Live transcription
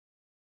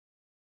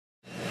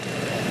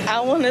I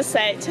want to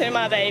say to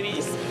my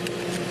babies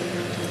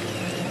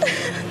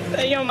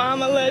that your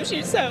mama loves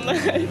you so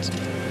much,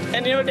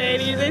 and your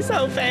daddy, these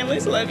whole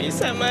families love you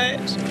so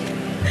much.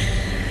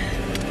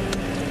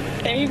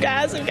 And you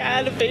guys have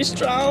got to be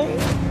strong.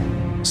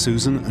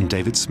 Susan and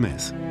David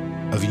Smith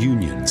of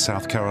Union,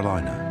 South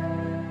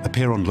Carolina,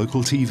 appear on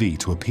local TV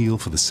to appeal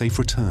for the safe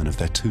return of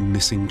their two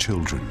missing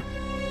children.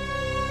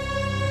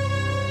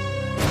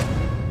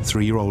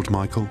 3-year-old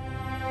Michael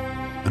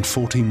and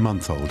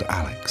 14-month-old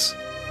Alex.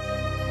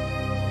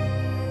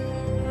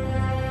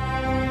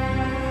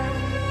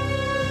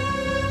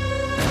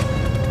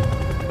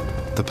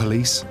 The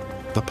police,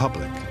 the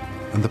public,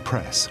 and the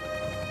press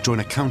join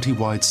a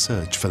county-wide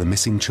search for the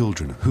missing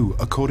children who,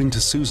 according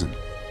to Susan,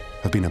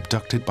 have been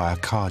abducted by a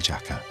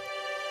carjacker.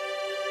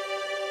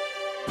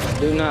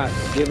 Do not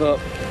give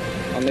up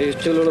on these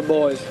two little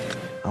boys.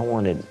 I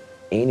wanted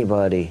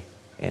anybody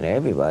and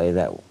everybody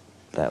that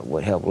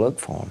would help look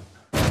for them.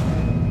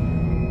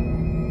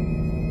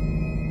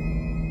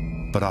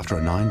 But after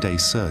a 9-day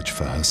search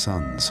for her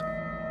sons,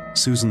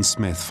 Susan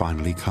Smith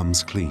finally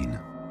comes clean.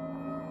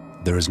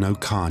 There is no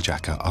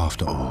carjacker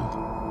after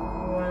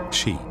all.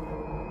 She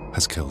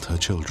has killed her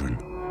children.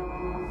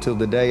 Till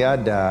the day I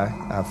die,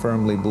 I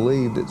firmly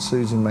believe that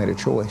Susan made a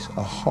choice,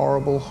 a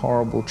horrible,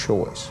 horrible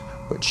choice.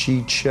 But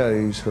she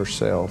chose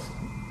herself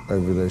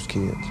over those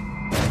kids.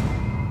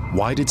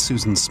 Why did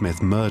Susan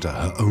Smith murder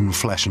her own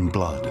flesh and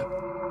blood?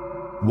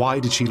 Why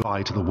did she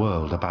lie to the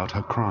world about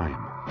her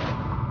crime?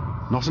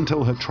 Not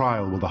until her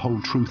trial will the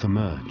whole truth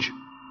emerge,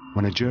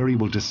 when a jury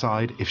will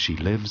decide if she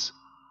lives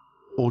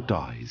or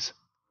dies.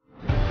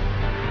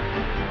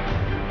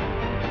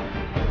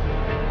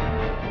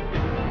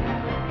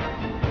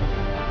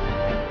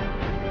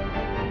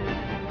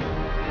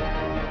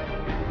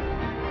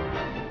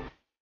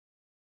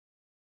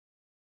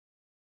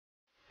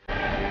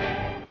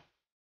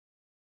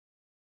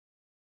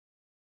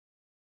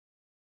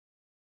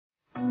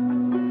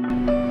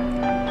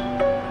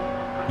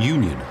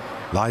 Union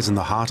lies in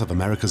the heart of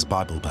America's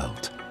Bible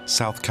Belt,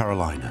 South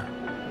Carolina.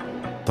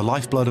 The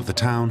lifeblood of the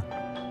town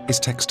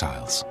is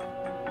textiles.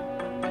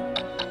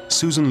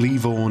 Susan Leigh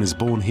Vaughan is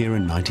born here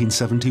in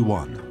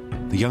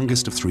 1971, the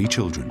youngest of 3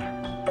 children.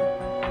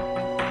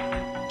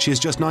 She is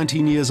just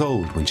 19 years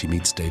old when she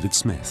meets David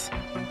Smith.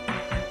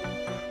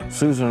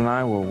 Susan and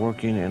I were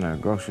working in a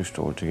grocery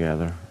store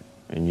together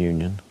in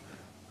Union.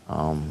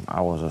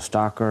 I was a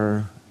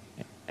stocker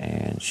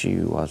and she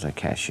was a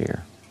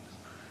cashier.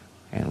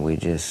 And we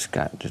just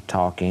got to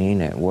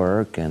talking at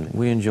work, and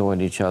we enjoyed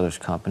each other's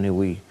company.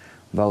 We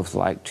both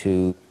like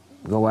to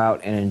go out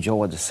and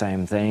enjoy the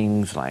same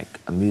things, like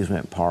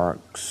amusement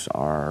parks,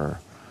 or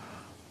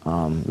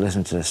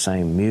listen to the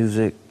same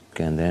music,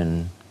 and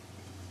then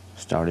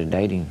started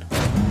dating.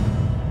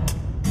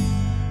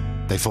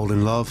 They fall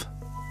in love,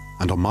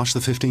 and on March the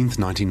 15th,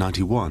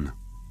 1991,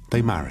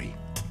 they marry.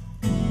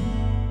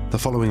 The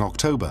following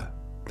October,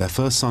 their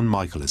first son,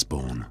 Michael, is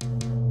born.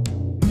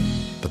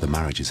 But the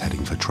marriage is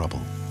heading for trouble.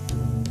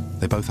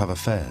 They both have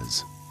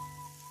affairs.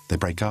 They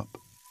break up,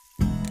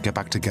 get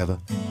back together,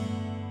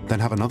 then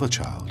have another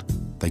child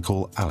they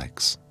call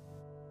Alex.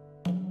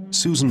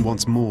 Susan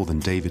wants more than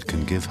David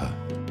can give her,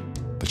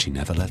 but she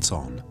never lets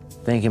on.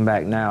 Thinking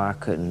back now, I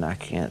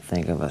can't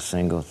think of a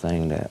single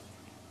thing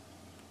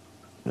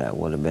that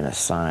would have been a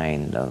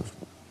sign of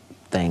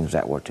things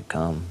that were to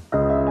come.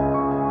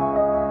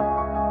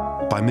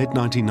 By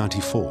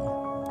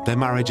mid-1994, their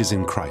marriage is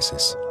in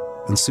crisis,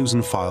 and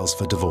Susan files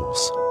for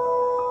divorce.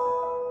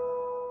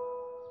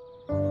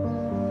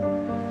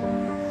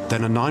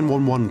 Then a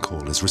 911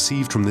 call is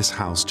received from this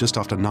house just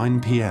after 9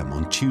 p.m.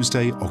 on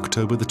Tuesday,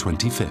 October the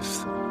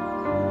 25th.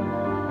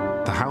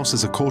 The house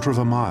is a quarter of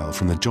a mile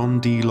from the John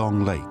D.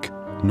 Long Lake,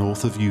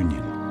 north of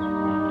Union.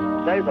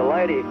 There's a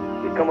lady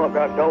who come up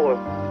that door,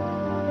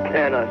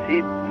 and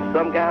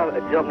some guy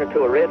jumped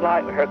into a red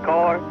light with her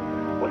car,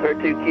 with her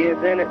 2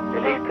 kids in it,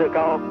 and he took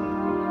off.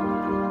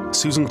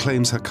 Susan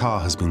claims her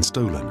car has been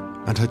stolen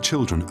and her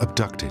children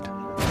abducted.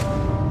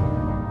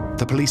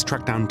 The police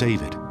track down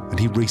David and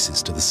he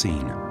races to the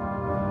scene.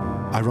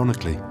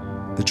 Ironically,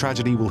 the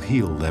tragedy will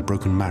heal their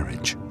broken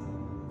marriage,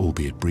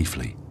 albeit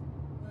briefly.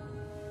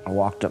 I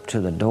walked up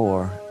to the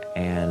door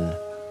and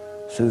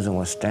Susan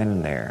was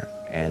standing there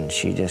and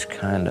she just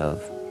kind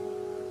of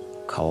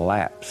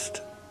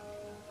collapsed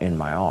in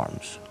my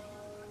arms.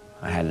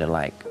 I had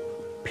to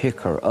pick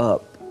her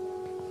up.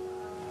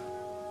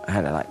 I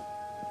had to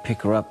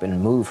pick her up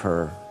and move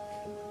her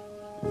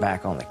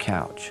back on the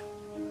couch.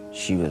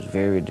 She was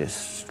very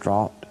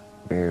distraught,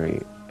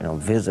 very,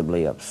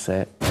 visibly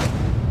upset. I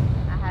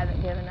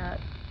haven't given up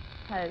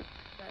hope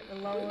that the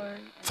Lord...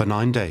 For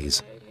 9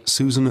 days,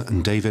 Susan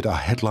and David are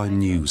headline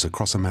news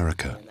across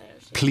America,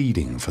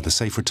 pleading for the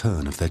safe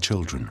return of their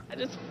children. I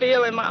just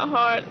feel in my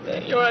heart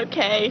that you're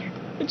okay,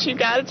 but you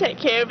got to take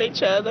care of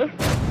each other.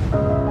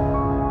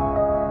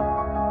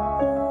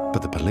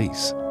 But the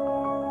police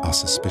are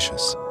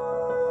suspicious.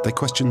 They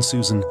question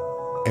Susan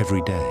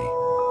every day.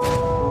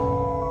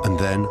 And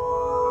then,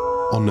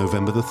 on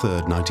November the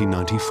 3rd,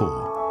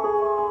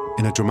 1994,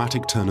 in a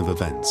dramatic turn of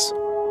events,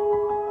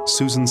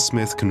 Susan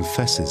Smith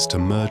confesses to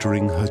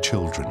murdering her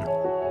children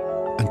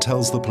and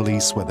tells the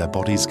police where their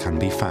bodies can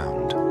be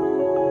found.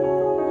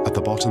 At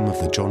the bottom of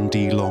the John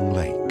D. Long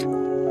Lake.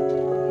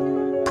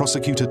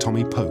 Prosecutor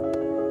Tommy Pope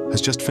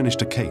has just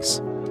finished a case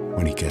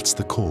when he gets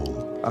the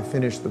call. I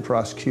finished the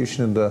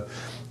prosecution of the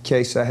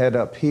case I had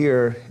up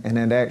here, and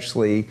then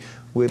actually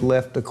we'd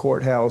left the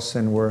courthouse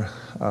and were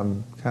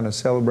kind of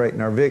celebrating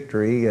our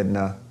victory, and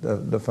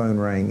the phone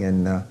rang,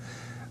 and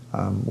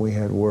we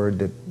had word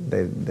that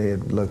they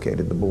had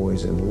located the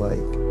boys in the lake.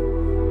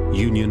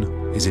 Union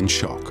is in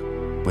shock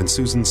when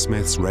Susan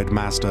Smith's red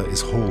Mazda is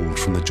hauled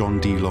from the John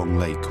D. Long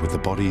Lake with the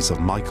bodies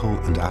of Michael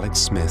and Alex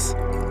Smith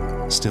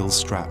still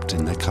strapped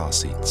in their car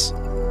seats.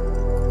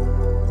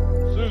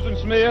 Susan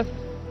Smith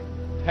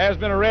has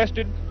been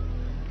arrested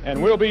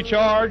and will be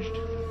charged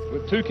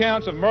with 2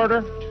 counts of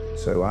murder.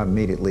 So I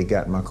immediately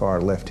got in my car,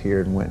 left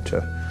here, and went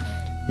to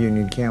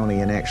Union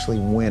County and actually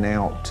went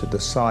out to the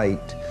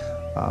site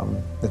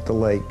at the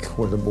lake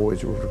where the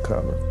boys were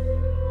recovered.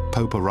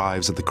 Pope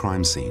arrives at the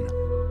crime scene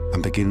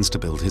and begins to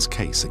build his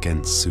case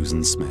against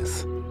Susan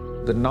Smith.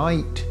 The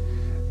night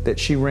that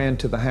she ran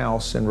to the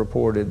house and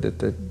reported that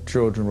the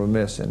children were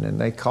missing, and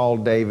they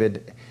called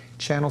David,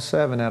 Channel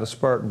 7 out of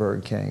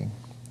Spartanburg came.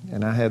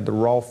 And I had the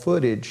raw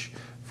footage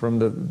from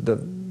the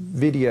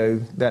video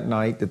that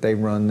night that they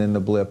run in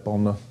the blip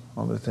on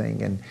the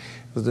thing. And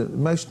it was the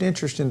most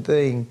interesting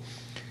thing.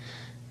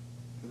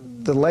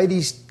 The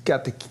lady's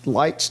got the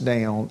lights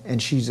down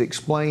and she's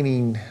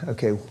explaining,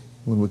 okay,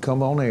 when we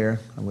come on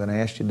air, I'm going to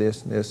ask you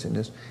this and this and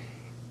this.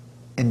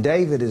 And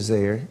David is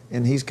there,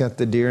 and he's got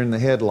the deer in the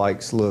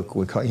headlights look.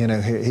 You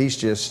know, he's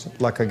just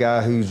like a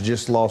guy who's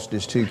just lost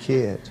his 2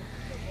 kids.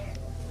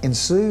 And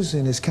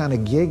Susan is kind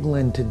of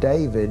giggling to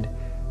David,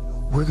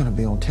 we're going to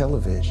be on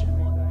television.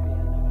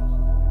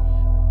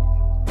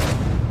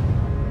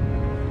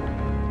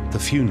 The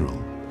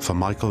funeral for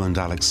Michael and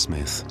Alex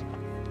Smith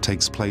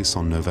takes place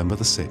on November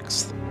the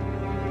 6th.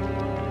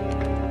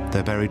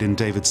 They're buried in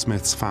David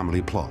Smith's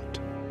family plot,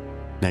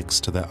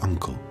 next to their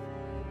uncle.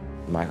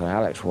 Michael and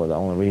Alex were the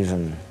only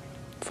reason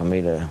for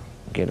me to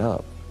get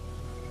up.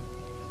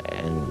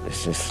 And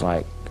it's just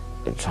like,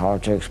 it's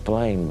hard to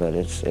explain, but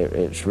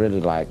it's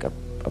really like a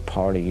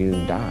part of you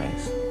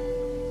dies.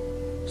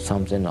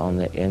 Something on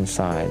the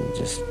inside,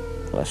 just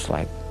less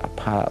like a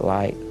pilot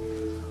light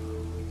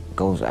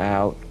goes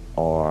out,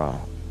 or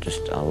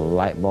just a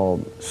light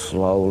bulb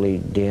slowly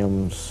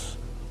dims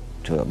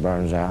till it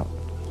burns out.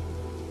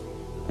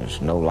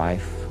 There's no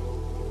life.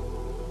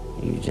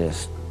 You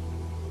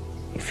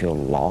feel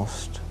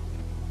lost.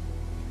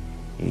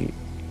 I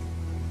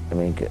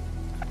mean,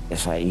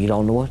 it's like you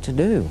don't know what to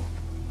do.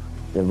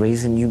 The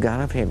reason you got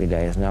up every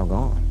day is now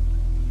gone.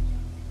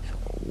 So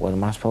what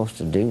am I supposed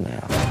to do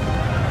now?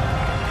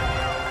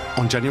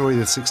 On January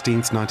the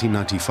 16th,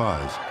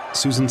 1995,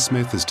 Susan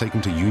Smith is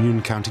taken to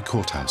Union County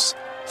Courthouse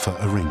for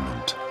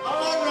arraignment.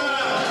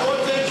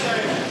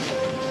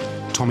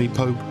 Tommy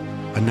Pope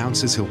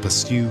announces he'll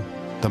pursue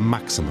the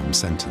maximum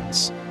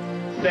sentence.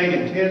 State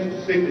intends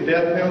to seek the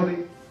death penalty.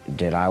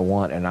 Did I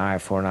want an eye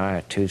for an eye,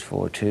 a tooth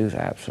for a tooth?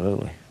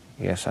 Absolutely.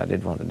 Yes, I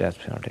did want the death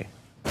penalty.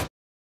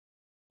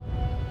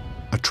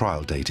 A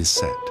trial date is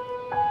set.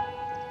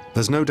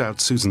 There's no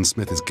doubt Susan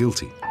Smith is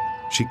guilty.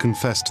 She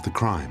confessed to the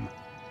crime.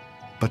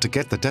 But to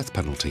get the death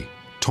penalty,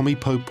 Tommy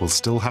Pope will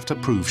still have to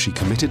prove she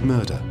committed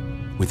murder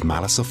with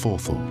malice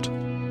aforethought.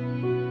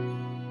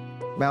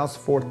 Malice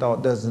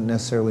aforethought doesn't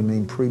necessarily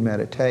mean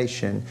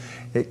premeditation.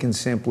 It can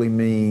simply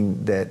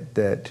mean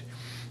that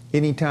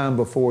any time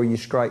before you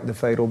strike the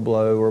fatal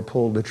blow or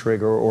pull the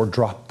trigger or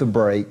drop the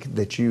brake,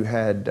 that you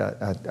had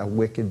a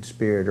wicked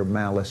spirit or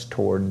malice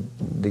toward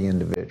the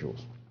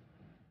individuals.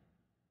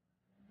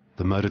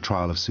 The murder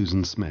trial of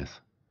Susan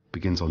Smith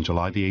begins on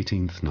July the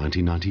 18th,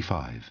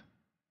 1995.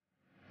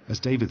 As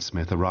David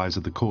Smith arrives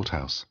at the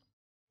courthouse,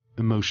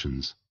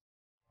 emotions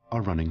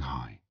are running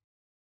high.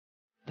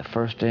 The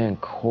first day in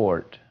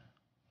court,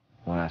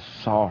 when I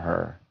saw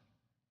her,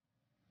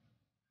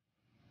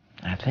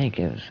 I think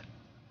it was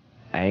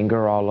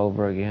anger all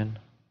over again.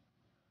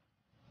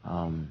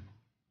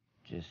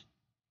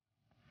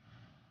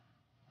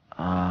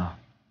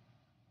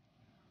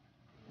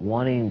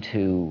 Wanting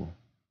to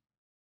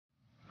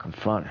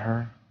confront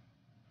her.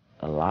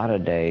 A lot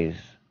of days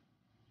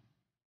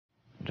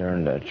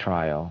during the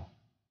trial,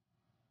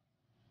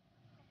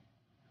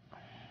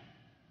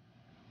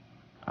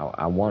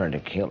 I wanted to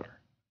kill her.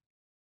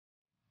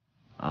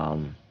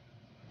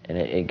 And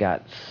it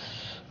got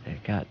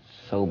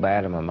so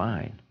bad in my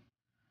mind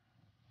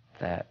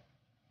that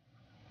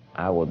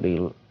I would be,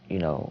 you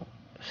know,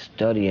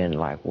 studying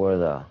like where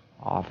the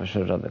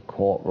officers of the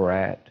court were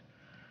at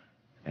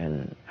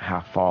and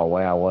how far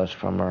away I was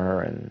from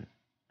her, and,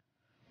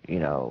 you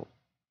know,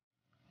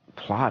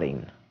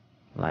 plotting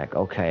like,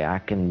 okay, I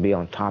can be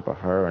on top of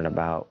her in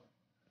about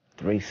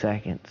 3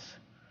 seconds,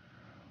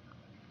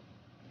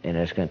 and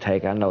it's gonna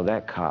take, I know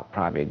that cop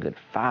probably a good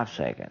 5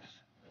 seconds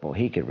before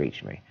he could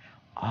reach me.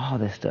 All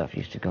this stuff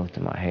used to go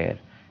through my head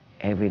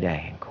every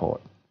day in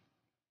court.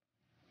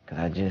 Because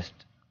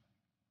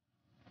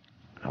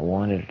I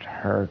wanted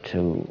her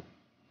to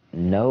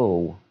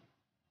know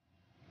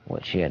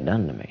what she had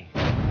done to me.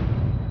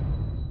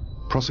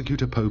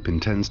 Prosecutor Pope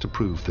intends to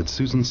prove that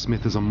Susan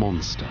Smith is a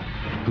monster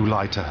who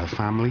lied to her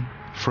family,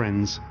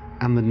 friends,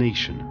 and the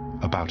nation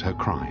about her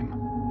crime.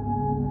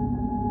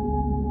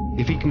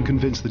 If he can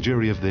convince the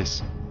jury of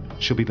this,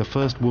 she'll be the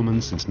first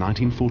woman since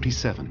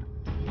 1947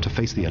 to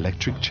face the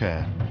electric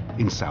chair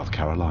in South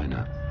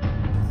Carolina.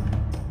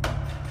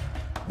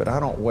 But I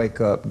don't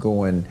wake up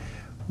going,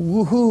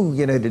 woohoo,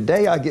 you know,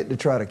 today I get to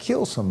try to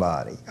kill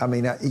somebody. I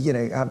mean, I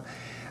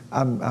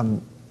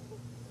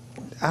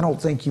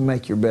don't think you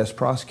make your best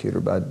prosecutor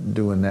by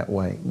doing that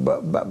way.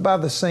 But by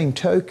the same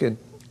token,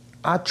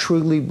 I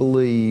truly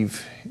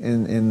believe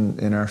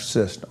in our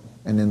system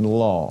and in the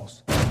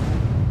laws.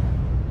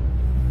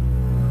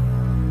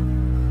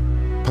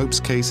 Pope's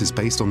case is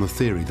based on the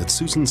theory that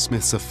Susan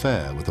Smith's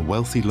affair with a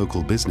wealthy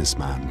local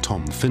businessman,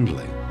 Tom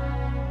Findlay,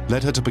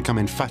 led her to become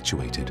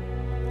infatuated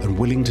and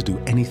willing to do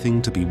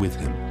anything to be with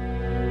him.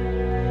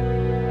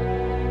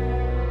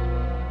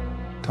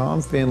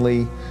 Tom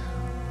Findlay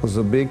was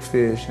a big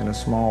fish in a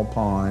small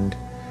pond.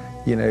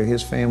 You know,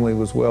 his family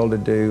was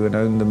well-to-do and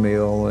owned the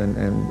mill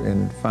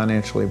and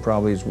financially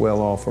probably as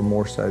well off or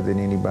more so than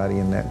anybody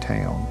in that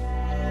town.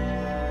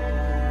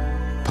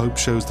 Pope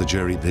shows the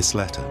jury this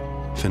letter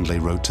Findlay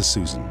wrote to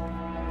Susan.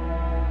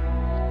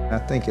 I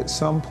think at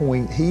some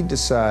point he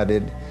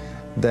decided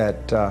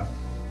that,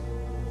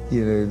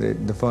 you know,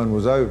 that the fun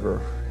was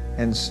over.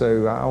 And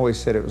so I always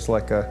said it was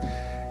like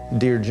a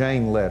Dear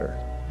Jane letter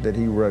that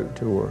he wrote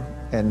to her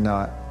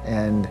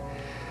and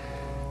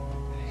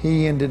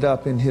he ended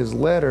up in his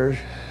letter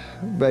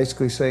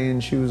basically saying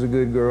she was a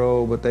good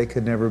girl, but they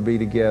could never be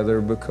together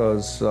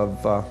because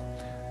of,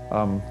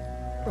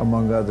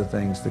 among other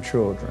things, the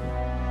children.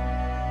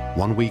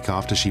 1 week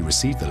after she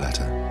received the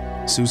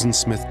letter, Susan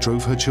Smith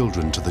drove her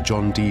children to the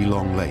John D.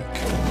 Long Lake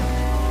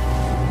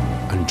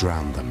and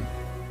drowned them.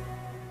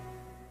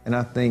 And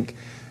I think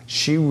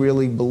she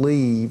really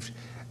believed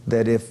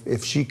that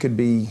if she could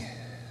be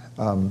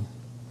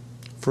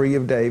free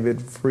of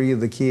David, free of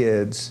the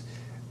kids,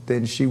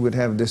 then she would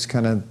have this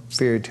kind of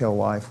fairy tale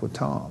life with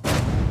Tom.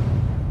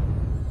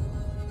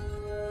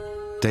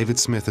 David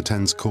Smith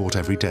attends court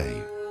every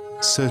day,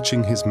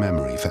 searching his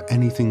memory for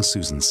anything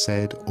Susan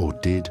said or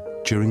did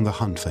during the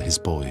hunt for his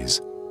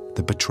boys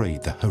that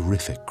betrayed the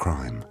horrific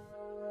crime.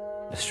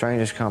 The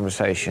strangest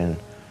conversation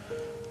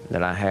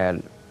that I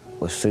had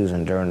with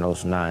Susan during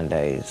those 9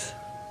 days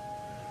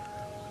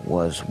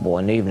was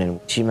one evening.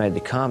 She made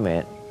the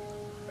comment,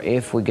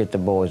 if we get the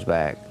boys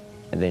back,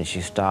 and then she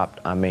stopped,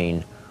 I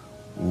mean,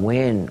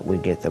 when we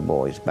get the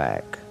boys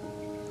back,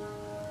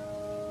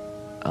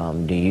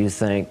 do you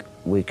think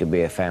we could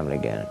be a family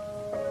again?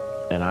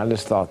 And I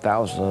just thought that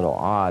was a little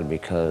odd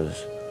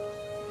because,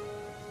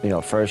 you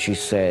know, first she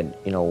said,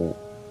 you know,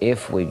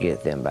 if we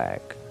get them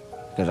back.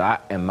 Because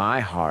in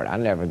my heart, I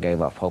never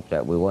gave up hope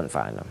that we wouldn't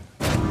find them.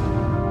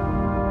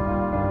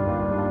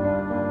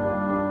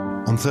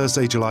 On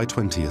Thursday, July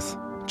 20th,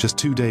 just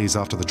 2 days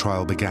after the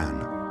trial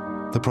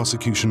began, the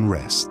prosecution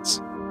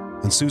rests,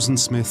 and Susan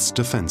Smith's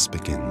defense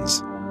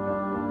begins.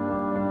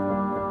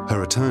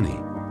 Her attorney,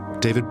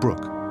 David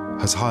Brooke,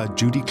 has hired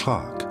Judy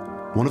Clark,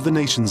 one of the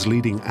nation's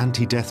leading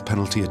anti-death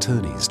penalty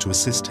attorneys, to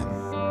assist him.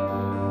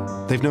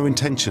 They've no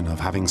intention of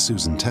having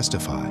Susan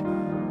testify.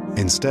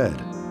 Instead,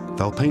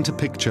 they'll paint a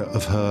picture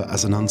of her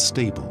as an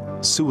unstable,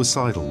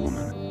 suicidal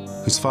woman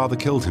whose father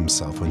killed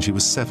himself when she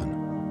was 7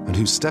 and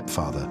whose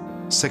stepfather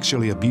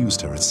sexually abused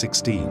her at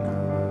 16.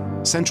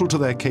 Central to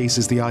their case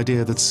is the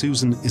idea that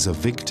Susan is a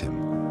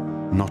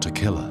victim, not a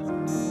killer.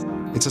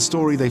 It's a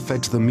story they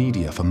fed to the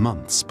media for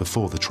months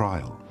before the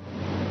trial.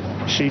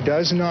 She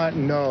does not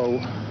know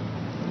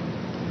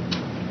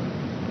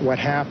what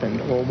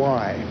happened or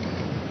why.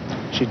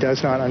 She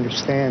does not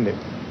understand it.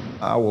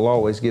 I will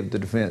always give the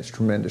defense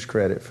tremendous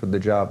credit for the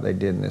job they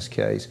did in this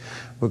case,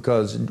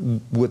 because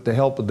with the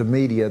help of the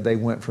media, they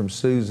went from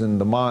Susan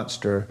the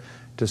monster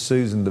to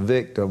Susan the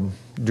victim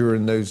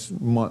during those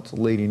months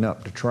leading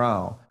up to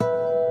trial.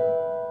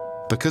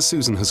 Because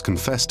Susan has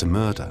confessed to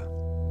murder,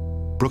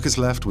 Brooke is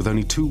left with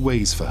only 2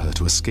 ways for her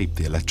to escape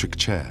the electric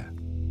chair: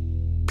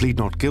 plead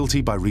not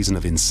guilty by reason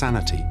of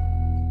insanity,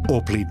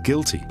 or plead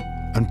guilty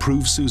and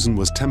prove Susan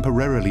was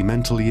temporarily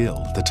mentally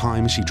ill the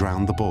time she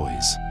drowned the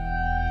boys.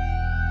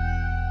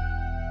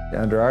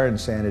 Under our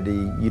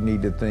insanity, you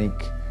need to think,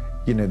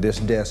 you know, this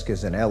desk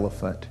is an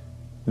elephant.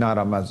 Not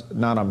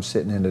I'm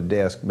sitting in a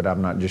desk, but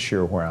I'm not just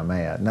sure where I'm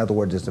at. In other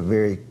words, it's a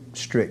very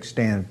strict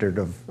standard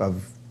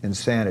of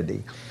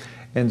insanity.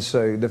 And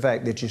so the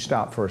fact that you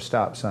stop for a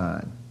stop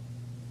sign,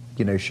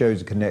 you know,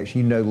 shows a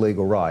connection. You know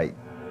legal right.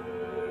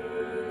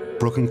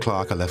 Brooke and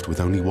Clark are left with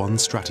only one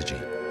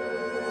strategy.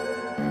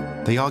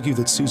 They argue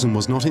that Susan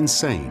was not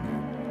insane,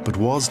 but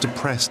was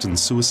depressed and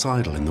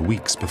suicidal in the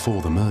weeks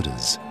before the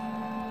murders.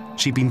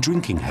 She'd been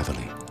drinking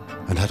heavily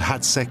and had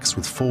had sex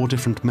with 4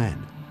 different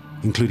men,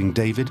 including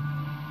David,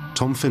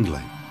 Tom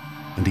Findlay,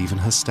 and even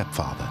her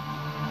stepfather.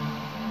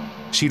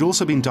 She'd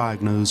also been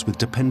diagnosed with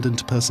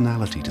dependent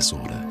personality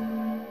disorder,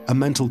 a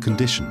mental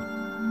condition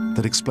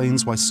that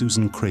explains why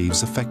Susan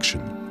craves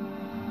affection.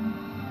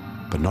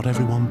 But not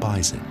everyone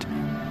buys it.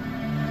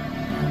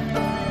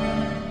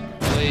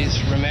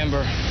 Please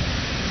remember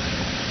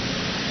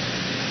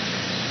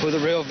who the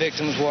real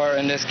victims were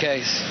in this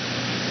case.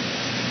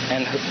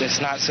 And it's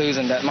not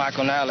Susan, that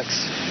Michael and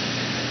Alex.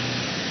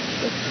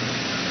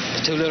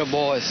 The two little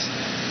boys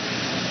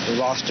who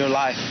lost their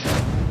life.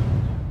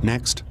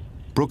 Next,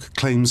 Brooke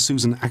claims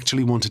Susan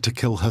actually wanted to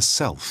kill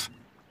herself,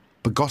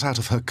 but got out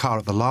of her car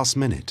at the last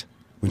minute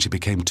when she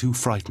became too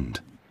frightened.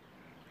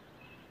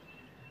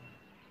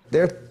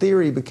 Their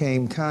theory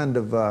became kind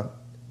of,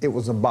 it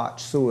was a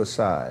botched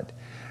suicide,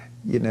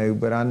 you know,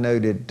 but I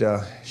noted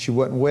she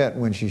wasn't wet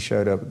when she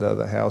showed up at the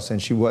other house,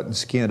 and she wasn't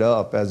skinned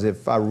up as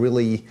if I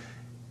really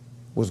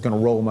was going to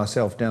roll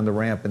myself down the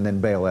ramp and then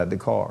bail out of the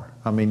car.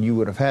 I mean, you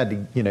would have had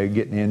to, you know,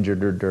 get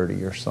injured or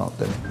dirty or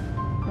something.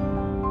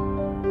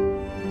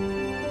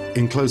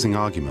 In closing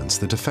arguments,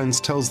 the defense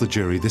tells the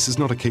jury this is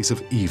not a case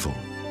of evil,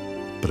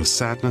 but of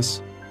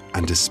sadness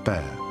and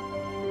despair.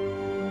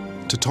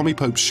 To Tommy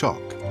Pope's shock,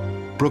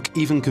 Brooke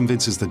even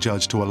convinces the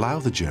judge to allow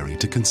the jury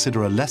to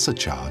consider a lesser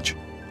charge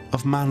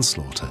of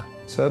manslaughter.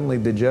 Suddenly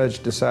the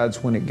judge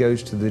decides when it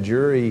goes to the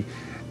jury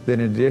that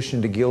in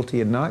addition to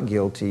guilty and not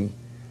guilty,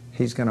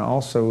 he's going to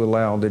also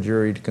allow the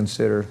jury to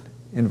consider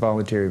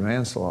involuntary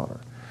manslaughter,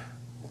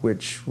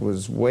 which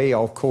was way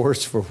off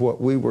course for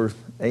what we were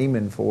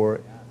aiming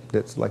for.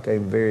 That's like a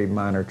very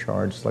minor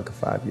charge, it's like a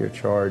 5-year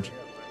charge.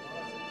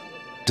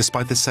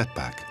 Despite the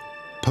setback,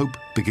 Pope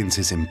begins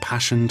his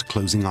impassioned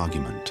closing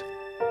argument,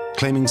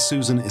 claiming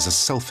Susan is a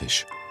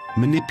selfish,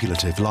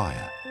 manipulative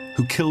liar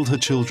who killed her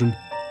children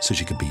so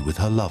she could be with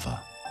her lover.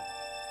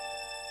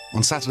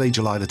 On Saturday,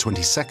 July the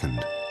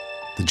 22nd,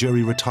 the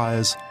jury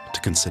retires to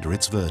consider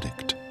its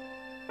verdict.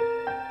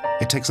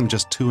 It takes them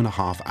just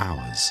 2.5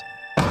 hours.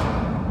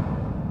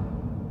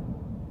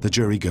 The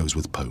jury goes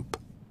with Pope.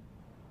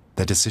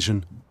 Their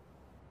decision?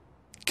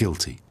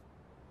 Guilty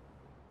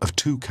of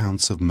 2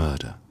 counts of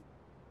murder.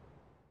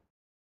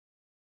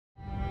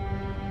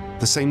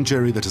 The same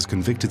jury that has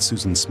convicted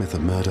Susan Smith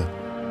of murder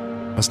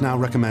must now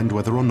recommend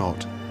whether or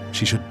not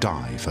she should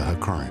die for her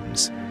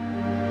crimes.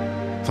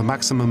 For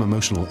maximum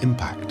emotional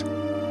impact,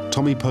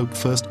 Tommy Pope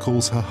first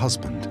calls her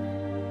husband,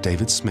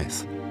 David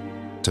Smith,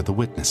 to the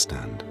witness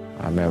stand.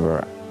 I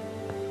remember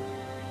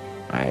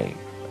I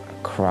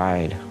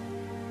cried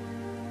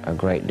a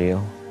great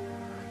deal.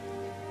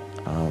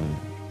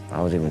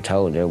 I was even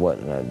told there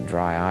wasn't a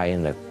dry eye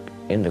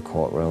in the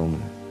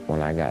courtroom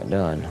when I got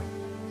done.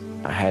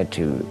 I had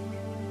to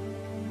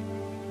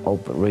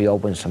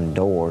reopen some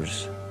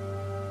doors,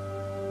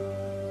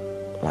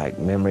 like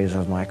memories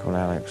of Michael and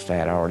Alex that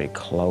had already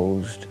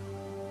closed.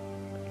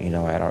 You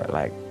know,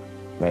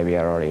 maybe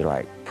I'd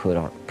already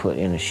put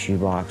in a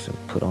shoebox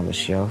and put on the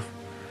shelf.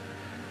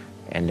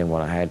 And then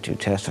when I had to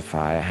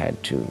testify, I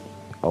had to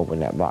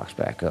open that box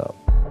back up.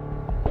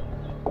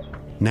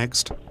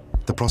 Next,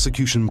 the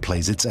prosecution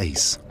plays its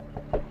ace.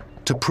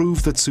 To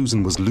prove that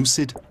Susan was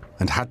lucid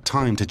and had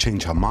time to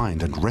change her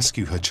mind and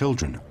rescue her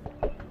children,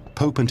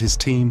 Pope and his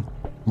team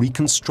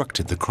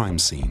reconstructed the crime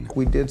scene.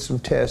 We did some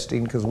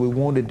testing because we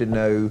wanted to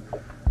know,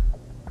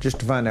 just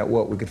to find out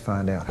what we could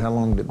find out. How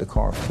long did the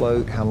car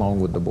float? How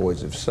long would the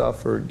boys have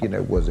suffered? You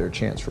know, was there a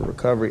chance for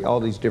recovery? All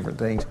these different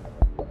things.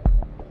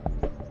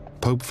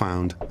 Pope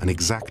found an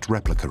exact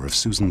replica of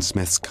Susan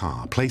Smith's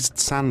car, placed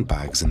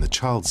sandbags in the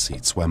child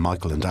seats where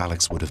Michael and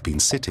Alex would have been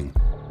sitting,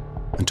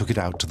 and took it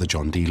out to the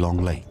John D. Long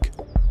Lake.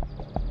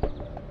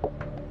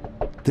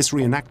 This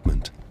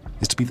reenactment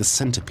is to be the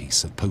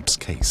centerpiece of Pope's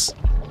case.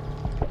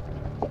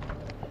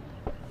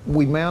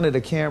 We mounted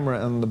a camera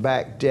on the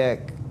back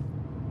deck,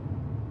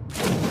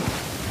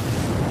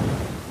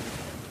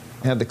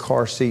 had the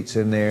car seats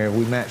in there.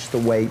 We matched the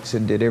weights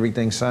and did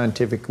everything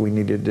scientific we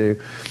needed to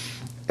do.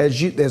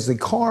 As the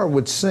car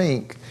would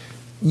sink,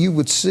 you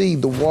would see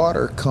the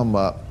water come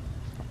up,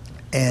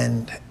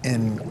 and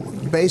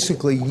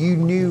basically you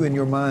knew in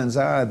your mind's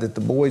eye that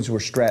the boys were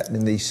strapped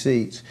in these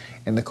seats,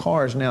 and the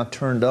car is now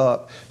turned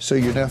up, so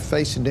you're now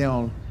facing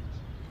down.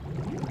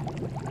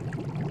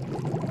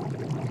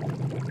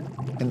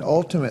 And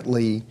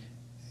ultimately,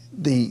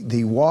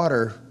 the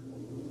water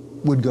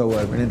would go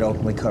over, and it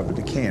ultimately covered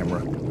the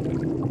camera.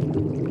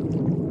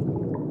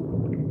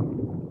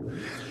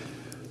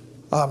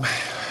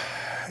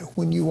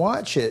 When you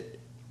watch it,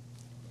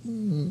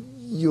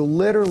 you'll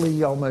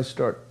literally almost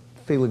start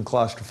feeling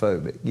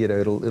claustrophobic. You know,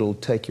 it'll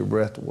take your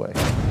breath away.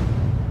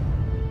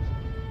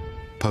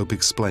 Pope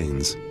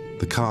explains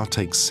the car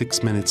takes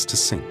 6 minutes to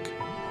sink.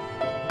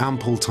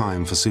 Ample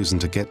time for Susan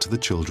to get to the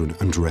children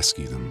and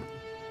rescue them.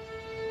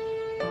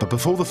 But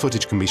before the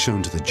footage can be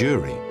shown to the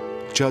jury,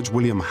 Judge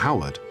William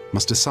Howard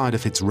must decide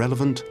if it's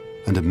relevant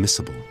and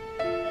admissible.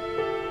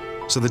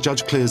 So the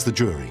judge clears the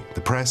jury,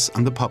 the press,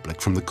 and the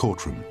public from the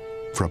courtroom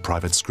for a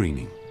private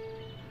screening.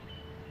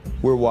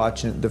 We're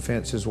watching it, the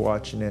defense is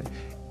watching it.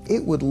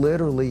 It would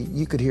literally,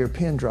 you could hear a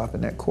pin drop in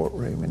that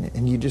courtroom,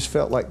 and you just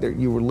felt like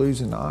you were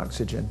losing the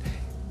oxygen.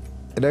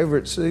 And over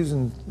at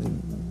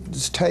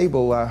Susan's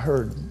table, I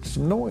heard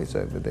some noise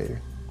over there.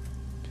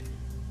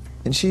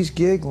 And she's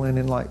giggling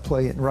and like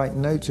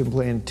writing notes and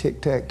playing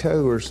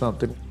tic-tac-toe or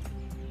something.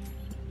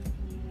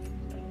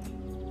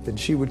 And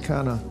she would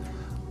kind of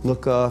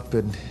look up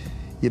and,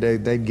 you know,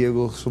 they'd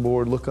giggle some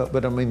more, look up,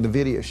 but I mean the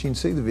video, she can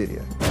see the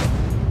video.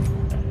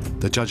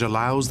 The judge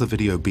allows the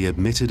video be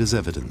admitted as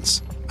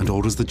evidence and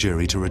orders the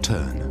jury to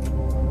return.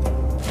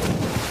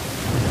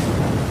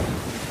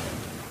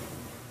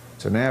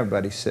 So now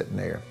everybody's sitting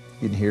there.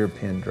 You can hear a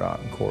pin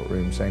drop in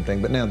courtroom, same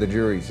thing, but now the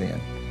jury's in.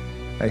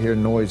 I hear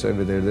noise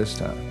over there this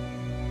time.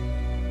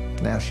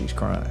 Now she's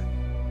crying.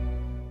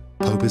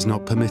 Pope is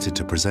not permitted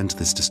to present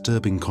this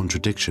disturbing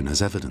contradiction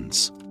as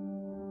evidence.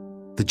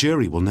 The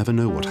jury will never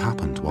know what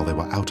happened while they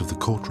were out of the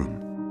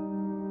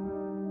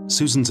courtroom.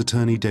 Susan's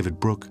attorney, David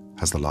Brooke,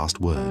 has the last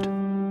word,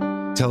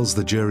 tells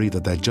the jury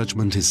that their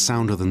judgment is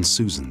sounder than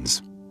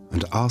Susan's,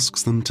 and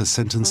asks them to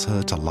sentence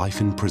her to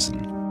life in prison.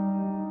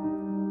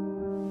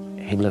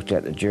 He looked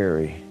at the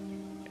jury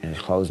in his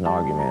closing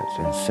arguments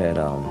and said,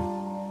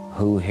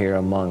 who here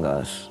among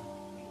us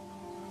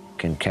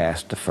can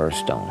cast the first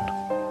stone?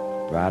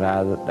 Right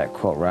out of that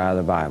quote, right out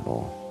of the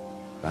Bible.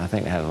 I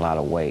think it had a lot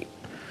of weight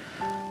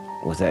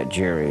with that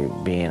jury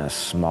being a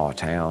small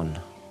town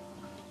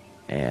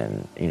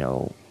and, you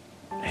know,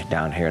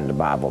 down here in the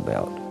Bible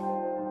Belt.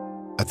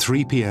 At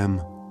 3 p.m.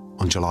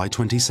 on July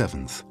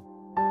 27th,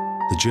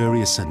 the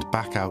jury is sent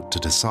back out to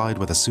decide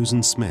whether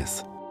Susan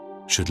Smith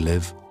should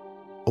live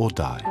or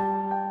die.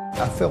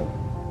 I felt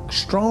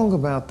strong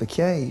about the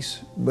case,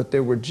 but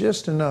there were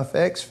just enough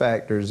X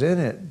factors in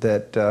it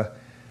that,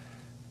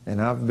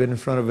 and I've been in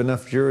front of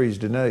enough juries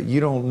to know, you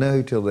don't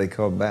know till they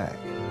come back.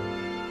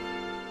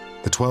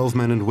 The 12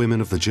 men and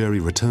women of the jury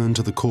return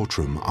to the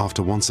courtroom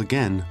after once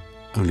again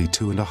only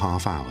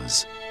 2.5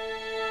 hours.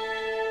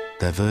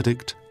 Their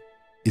verdict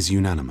is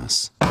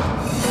unanimous.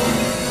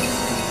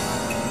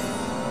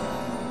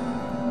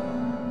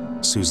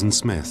 Susan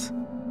Smith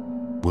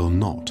will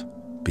not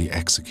be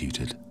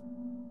executed.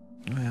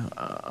 Well,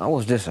 I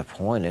was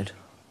disappointed.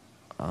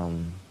 I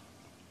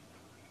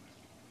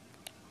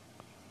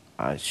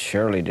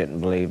surely didn't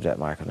believe that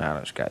Michael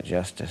Nallitz got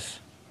justice.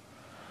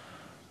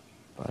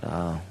 But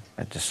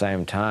at the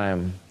same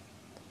time,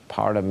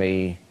 part of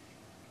me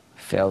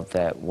felt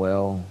that,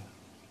 well,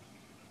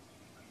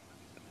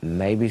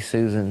 maybe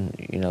Susan,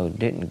 you know,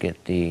 didn't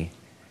get the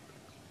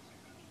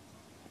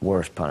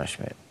worst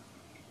punishment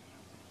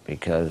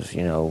because,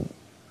 you know,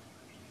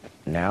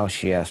 now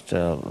she has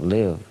to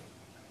live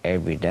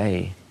every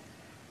day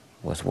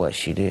with what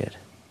she did.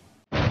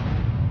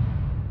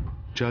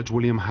 Judge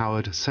William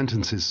Howard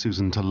sentences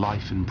Susan to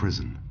life in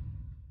prison.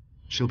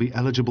 She'll be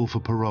eligible for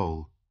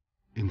parole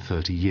in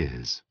 30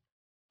 years.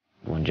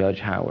 When Judge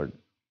Howard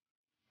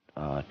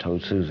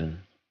told Susan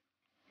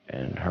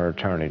and her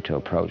attorney to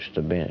approach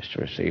the bench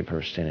to receive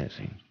her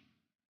sentencing,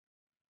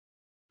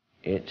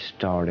 it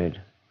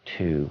started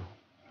to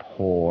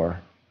pour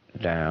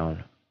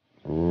down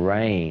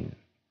rain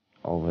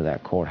over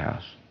that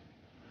courthouse.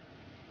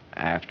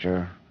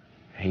 After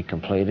he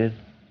completed,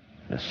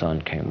 the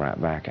sun came right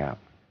back out.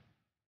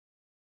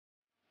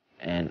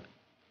 And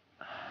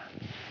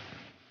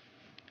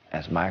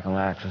as Michael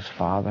Nallitz's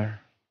father,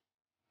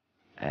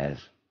 as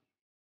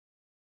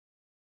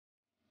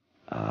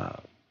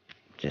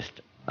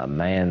just a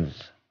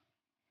man's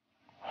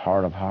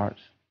heart of hearts,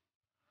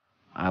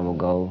 I will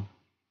go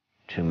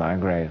to my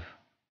grave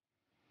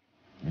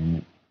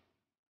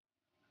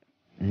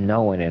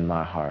knowing in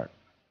my heart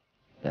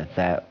that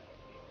that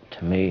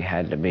to me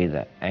had to be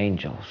the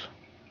angels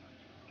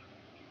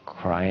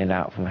crying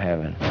out from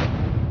heaven.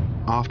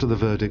 After the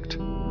verdict,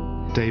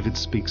 David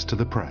speaks to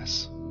the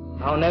press.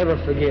 I'll never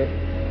forget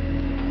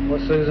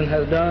what Susan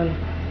has done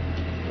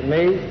to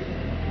me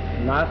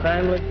and my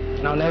family,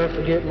 and I'll never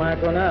forget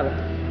Michael and Alex.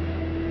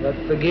 But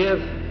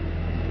forgive,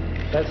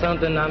 that's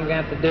something I'm going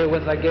to have to deal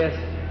with, I guess,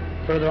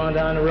 further on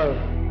down the road.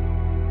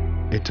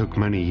 It took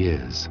many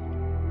years,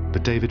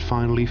 but David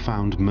finally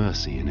found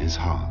mercy in his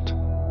heart.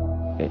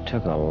 It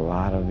took a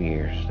lot of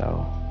years,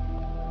 though.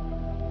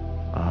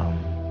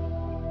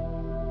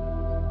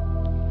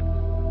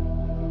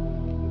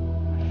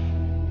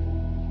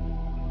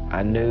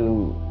 I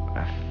knew,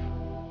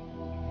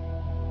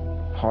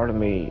 part of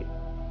me,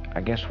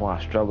 I guess why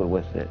I struggled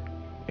with it,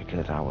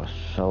 because I was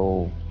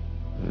so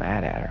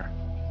mad at her.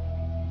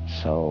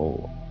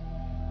 So,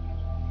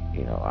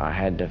 you know, I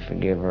had to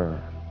forgive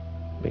her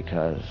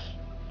because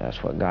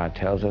that's what God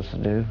tells us to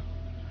do.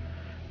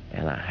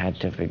 And I had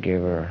to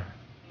forgive her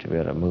to be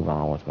able to move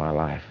on with my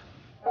life.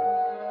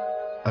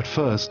 At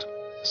first,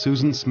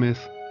 Susan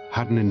Smith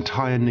had an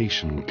entire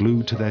nation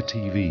glued to their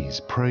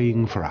TVs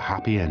praying for a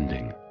happy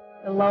ending.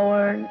 The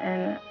Lord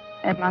and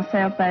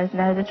myself both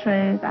know the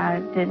truth.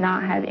 I did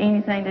not have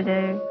anything to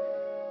do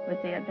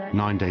with the abduction.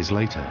 9 days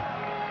later,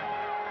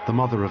 the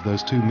mother of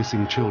those 2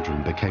 missing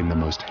children became the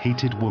most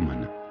hated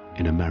woman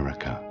in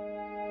America.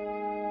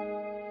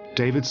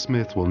 David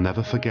Smith will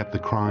never forget the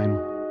crime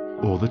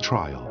or the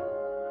trial,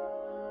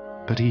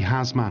 but he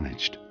has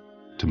managed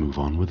to move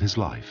on with his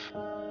life.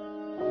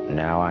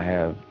 Now I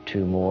have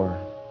 2 more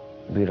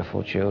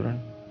beautiful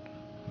children.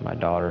 My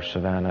daughter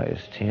Savannah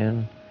is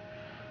 10.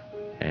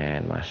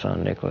 and my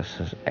son Nicholas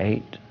is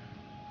 8.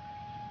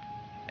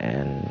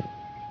 And,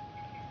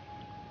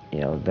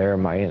 you know, they're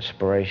my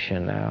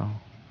inspiration now.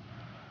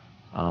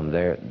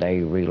 They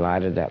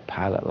relighted that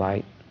pilot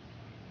light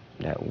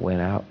that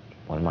went out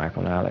when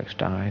Michael and Alex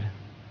died.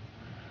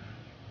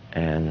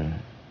 And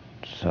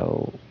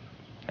so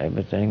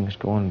everything's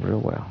going real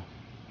well.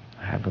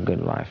 I have a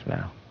good life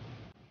now.